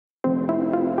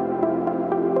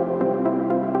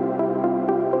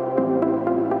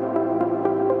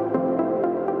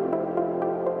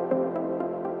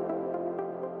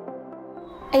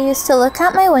I used to look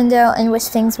out my window and wish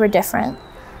things were different.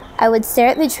 I would stare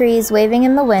at the trees waving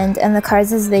in the wind and the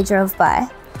cars as they drove by.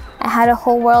 I had a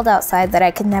whole world outside that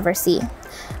I could never see.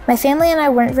 My family and I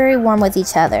weren't very warm with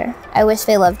each other. I wish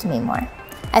they loved me more.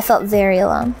 I felt very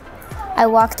alone. I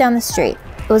walked down the street.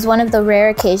 It was one of the rare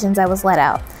occasions I was let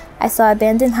out. I saw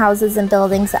abandoned houses and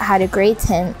buildings that had a gray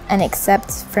tint, and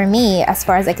except for me, as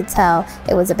far as I could tell,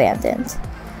 it was abandoned.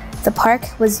 The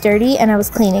park was dirty and I was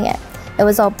cleaning it. It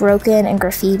was all broken and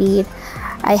graffitied.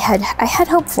 I had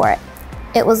hope for it.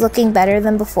 It was looking better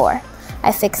than before.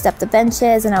 I fixed up the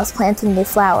benches and I was planting new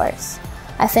flowers.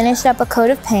 I finished up a coat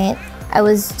of paint I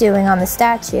was doing on the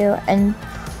statue and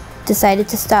decided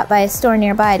to stop by a store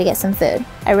nearby to get some food.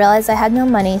 I realized I had no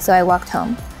money, so I walked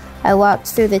home. I walked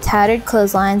through the tattered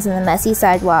clotheslines and the messy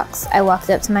sidewalks. I walked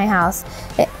up to my house.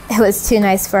 It was too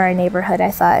nice for our neighborhood,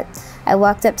 I thought. I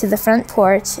walked up to the front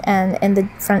porch, and in the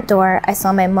front door, I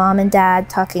saw my mom and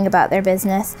dad talking about their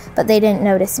business, but they didn't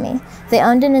notice me. They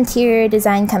owned an interior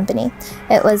design company.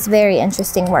 It was very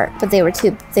interesting work, but they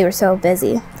were so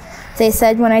busy. They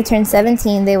said when I turned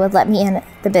 17, they would let me in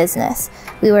the business.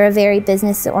 We were a very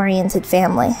business-oriented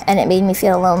family, and it made me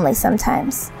feel lonely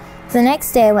sometimes. The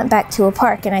next day, I went back to a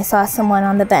park and I saw someone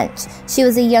on the bench. She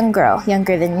was a young girl,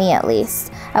 younger than me at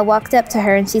least. I walked up to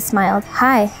her and she smiled.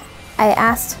 "Hi." I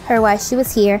asked her why she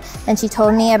was here, and she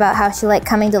told me about how she liked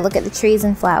coming to look at the trees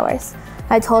and flowers.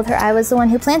 I told her I was the one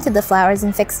who planted the flowers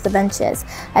and fixed the benches.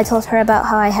 I told her about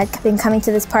how I had been coming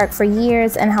to this park for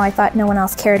years and how I thought no one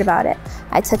else cared about it.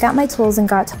 I took out my tools and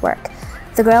got to work.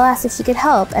 The girl asked if she could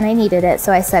help, and I needed it,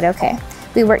 so I said okay.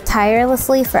 We worked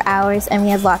tirelessly for hours and we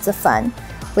had lots of fun.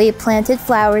 We planted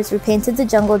flowers, repainted the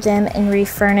jungle gym, and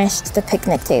refurnished the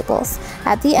picnic tables.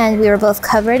 At the end, we were both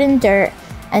covered in dirt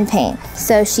and paint,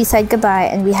 so she said goodbye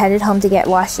and we headed home to get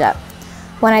washed up.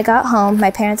 When I got home,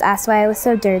 my parents asked why I was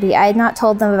so dirty. I had not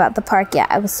told them about the park yet.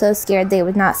 I was so scared they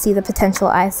would not see the potential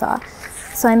I saw.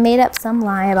 So I made up some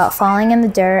lie about falling in the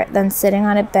dirt, then sitting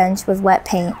on a bench with wet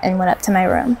paint, and went up to my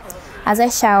room. As I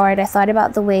showered, I thought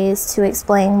about the ways to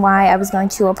explain why I was going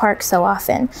to a park so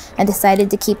often, and decided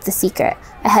to keep the secret.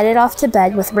 I headed off to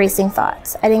bed with racing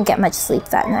thoughts. I didn't get much sleep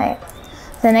that night.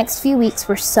 The next few weeks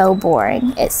were so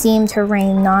boring. It seemed to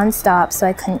rain non-stop, so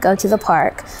I couldn't go to the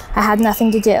park. I had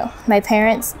nothing to do. My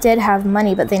parents did have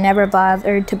money, but they never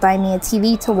bothered to buy me a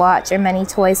TV to watch or many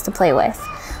toys to play with.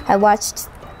 I watched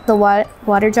the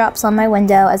water drops on my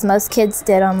window, as most kids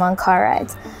did on long car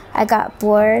rides. I got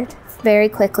bored very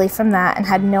quickly from that and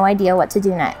had no idea what to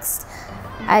do next.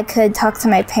 I could talk to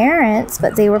my parents,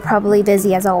 but they were probably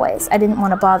busy as always. I didn't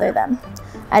want to bother them.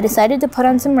 I decided to put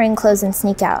on some rain clothes and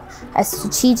sneak out. I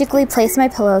strategically placed my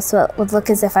pillows so it would look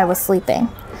as if I was sleeping.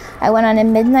 I went on a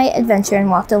midnight adventure and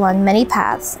walked along many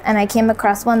paths, and I came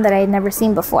across one that I had never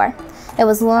seen before. It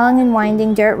was a long and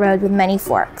winding dirt road with many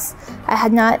forks. I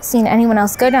had not seen anyone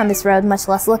else go down this road, much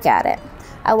less look at it.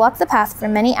 I walked the path for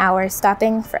many hours,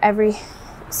 stopping for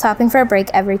a break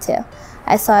every two.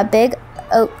 I saw big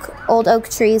old oak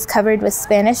trees covered with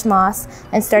Spanish moss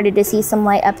and started to see some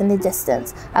light up in the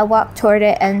distance. I walked toward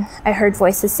it and I heard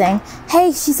voices saying,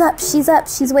 "Hey, she's up,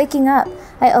 she's waking up."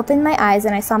 I opened my eyes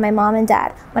and I saw my mom and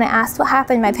dad. When I asked what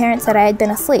happened, my parents said I had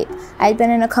been asleep. I had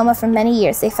been in a coma for many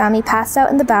years. They found me passed out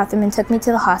in the bathroom and took me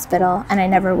to the hospital, and I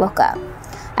never woke up.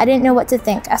 I didn't know what to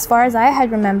think. As far as I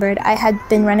had remembered, I had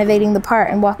been renovating the park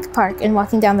and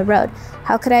walking down the road.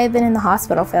 How could I have been in the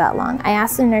hospital for that long? I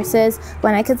asked the nurses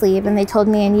when I could leave, and they told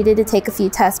me I needed to take a few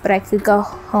tests, but I could go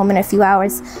home in a few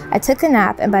hours. I took a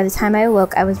nap, and by the time I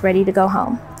awoke, I was ready to go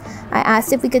home. I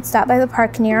asked if we could stop by the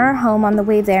park near our home on the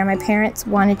way there. My parents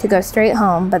wanted to go straight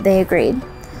home, but they agreed.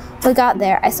 When we got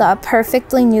there, I saw a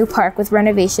perfectly new park with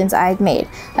renovations I had made.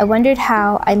 I wondered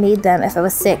how I made them if I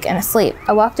was sick and asleep.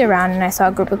 I walked around and I saw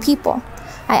a group of people.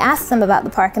 I asked them about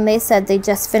the park and they said they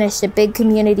just finished a big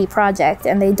community project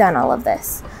and they'd done all of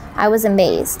this. I was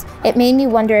amazed. It made me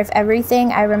wonder if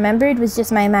everything I remembered was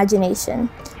just my imagination.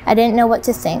 I didn't know what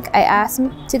to think. I asked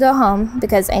to go home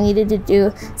because I needed to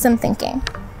do some thinking.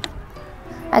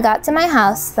 I got to my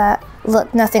house that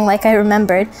looked nothing like I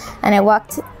remembered, and I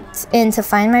walked in to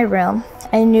find my room.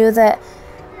 I knew that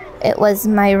it was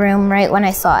my room right when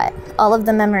I saw it. All of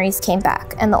the memories came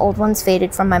back, and the old ones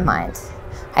faded from my mind.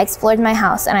 I explored my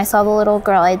house, and I saw the little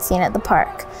girl I'd seen at the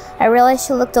park. I realized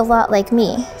she looked a lot like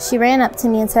me. She ran up to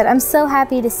me and said, "I'm so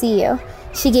happy to see you."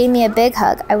 She gave me a big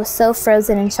hug. I was so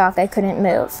frozen in shock I couldn't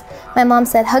move. My mom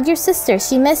said, "Hug your sister,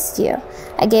 she missed you."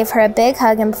 I gave her a big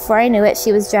hug, and before I knew it,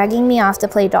 she was dragging me off to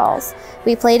play dolls.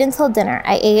 We played until dinner.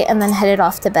 I ate and then headed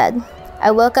off to bed.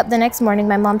 I woke up the next morning.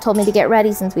 My mom told me to get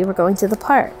ready since we were going to the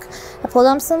park. I pulled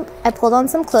on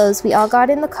some clothes. We all got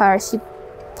in the car. She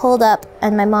pulled up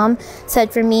and my mom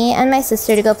said for me and my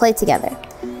sister to go play together.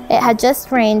 It had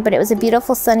just rained, but it was a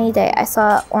beautiful sunny day. I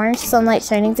saw orange sunlight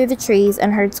shining through the trees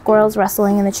and heard squirrels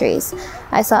rustling in the trees.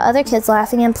 I saw other kids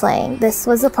laughing and playing. This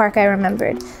was the park I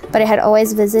remembered, but I had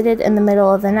always visited in the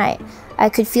middle of the night. I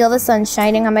could feel the sun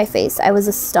shining on my face. I was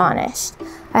astonished.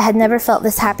 I had never felt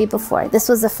this happy before. This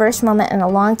was the first moment in a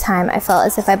long time I felt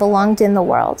as if I belonged in the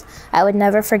world. I would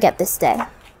never forget this day.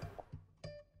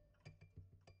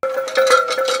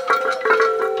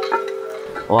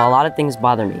 Well, a lot of things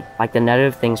bother me, like the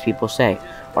negative things people say,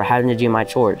 or having to do my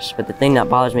chores, but the thing that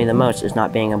bothers me the most is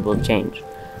not being able to change.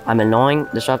 I'm annoying,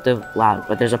 disruptive, loud,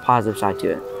 but there's a positive side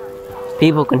to it. If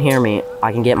people can hear me,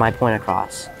 I can get my point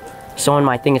across. Someone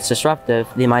might think it's disruptive,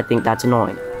 they might think that's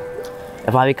annoying.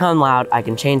 If I become loud, I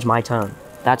can change my tone.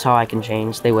 That's how I can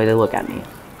change the way they look at me.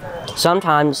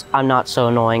 Sometimes I'm not so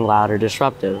annoying, loud, or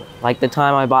disruptive, like the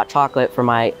time I bought chocolate for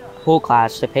my whole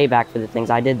class to pay back for the things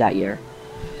I did that year.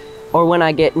 Or when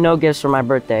I get no gifts for my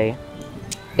birthday,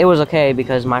 it was okay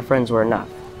because my friends were enough.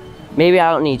 Maybe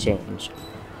I don't need change,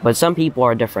 but some people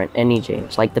are different and need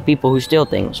change, like the people who steal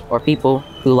things, or people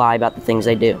who lie about the things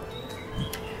they do.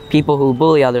 People who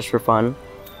bully others for fun,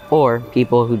 or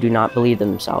people who do not believe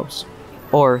in themselves,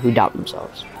 or who doubt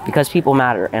themselves. Because people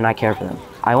matter and I care for them.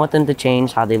 I want them to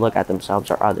change how they look at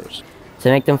themselves or others, to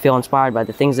make them feel inspired by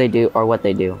the things they do or what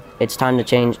they do. It's time to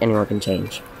change, anyone can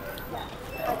change.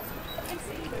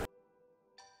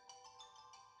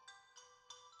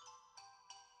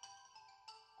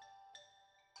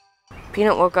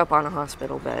 Peanut woke up on a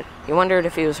hospital bed. He wondered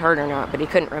if he was hurt or not, but he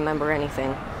couldn't remember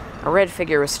anything. A red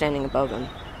figure was standing above him.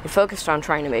 He focused on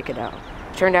trying to make it out.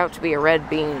 It turned out to be a red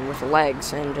bean with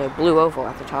legs and a blue oval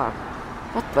at the top.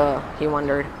 What the? He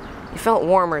wondered. He felt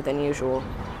warmer than usual.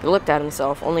 He looked at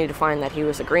himself, only to find that he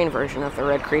was a green version of the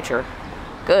red creature.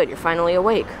 "Good, you're finally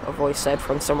awake," a voice said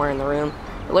from somewhere in the room.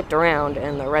 He looked around,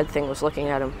 and the red thing was looking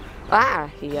at him. "Ah!"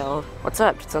 he yelled. "What's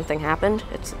up? Did something happen?"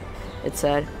 It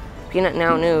said. Peanut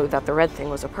now knew that the red thing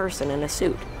was a person in a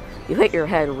suit. "You hit your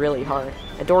head really hard.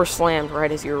 A door slammed right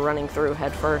as you were running through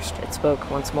head first," it spoke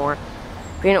once more.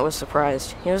 Peanut was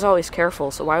surprised. He was always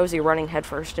careful, so why was he running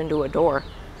headfirst into a door?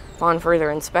 Upon further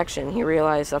inspection, he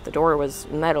realized that the door was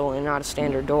metal and not a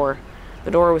standard door.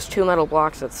 The door was 2 metal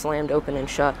blocks that slammed open and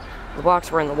shut. The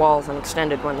blocks were in the walls and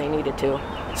extended when they needed to.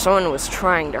 Someone was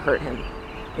trying to hurt him.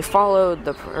 He followed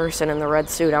the person in the red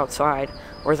suit outside,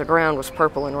 where the ground was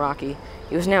purple and rocky.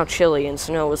 It was now chilly, and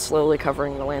snow was slowly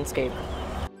covering the landscape.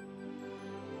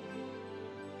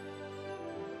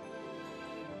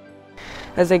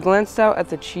 As I glanced out at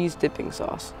the cheese dipping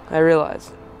sauce, I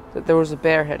realized that there was a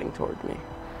bear heading toward me.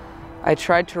 I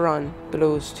tried to run, but it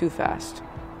was too fast.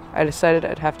 I decided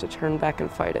I'd have to turn back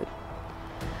and fight it.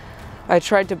 I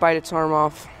tried to bite its arm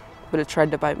off, but it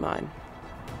tried to bite mine.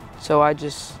 So I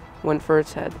just went for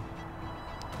its head.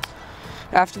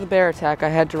 After the bear attack, I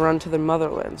had to run to the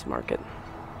Motherlands market.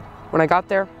 When I got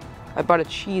there, I bought a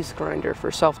cheese grinder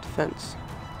for self-defense.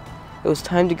 It was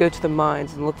time to go to the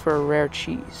mines and look for a rare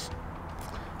cheese.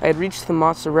 I had reached the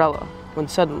mozzarella when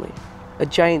suddenly a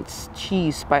giant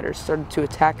cheese spider started to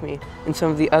attack me and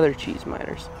some of the other cheese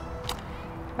miners.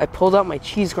 I pulled out my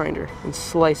cheese grinder and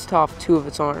sliced off 2 of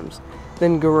its arms,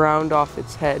 then ground off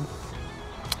its head.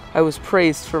 I was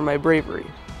praised for my bravery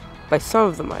by some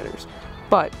of the miners,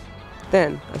 but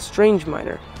then a strange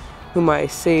miner, whom I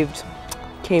saved,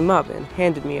 came up and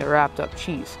handed me a wrapped up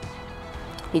cheese.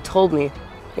 He told me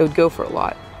it would go for a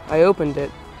lot. I opened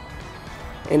it,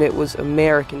 and it was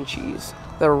American cheese,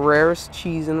 the rarest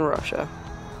cheese in Russia.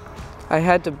 I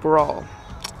had to brawl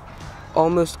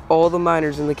almost all the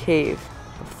miners in the cave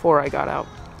before I got out.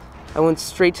 I went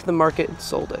straight to the market and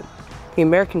sold it. The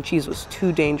American cheese was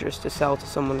too dangerous to sell to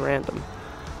someone random,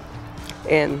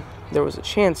 and there was a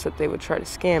chance that they would try to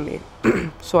scam me.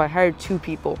 So I hired 2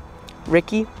 people,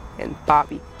 Ricky and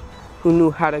Bobby, who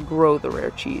knew how to grow the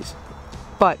rare cheese,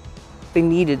 but they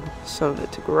needed some of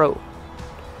it to grow.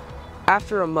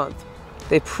 After a month,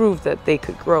 they proved that they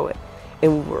could grow it,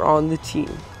 and we were on the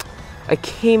team. I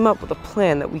came up with a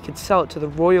plan that we could sell it to the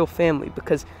royal family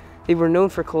because they were known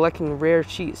for collecting rare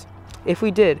cheese. If we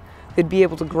did, they'd be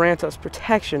able to grant us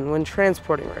protection when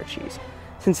transporting rare cheese,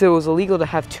 since it was illegal to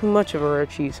have too much of a rare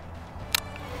cheese.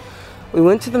 We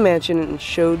went to the mansion and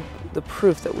showed the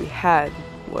proof that we had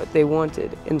what they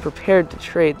wanted and prepared to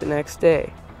trade the next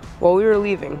day. While we were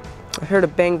leaving, I heard a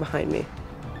bang behind me.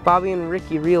 Bobby and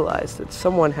Ricky realized that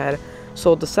someone had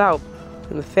sold us out,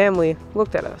 and the family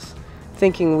looked at us,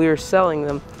 thinking we were selling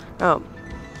them out.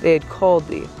 They had called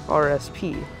the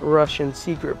RSP, Russian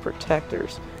Secret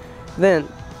Protectors. Then,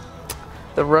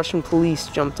 the Russian police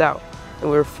jumped out, and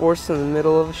we were forced in the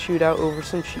middle of a shootout over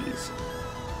some cheese.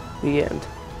 The end.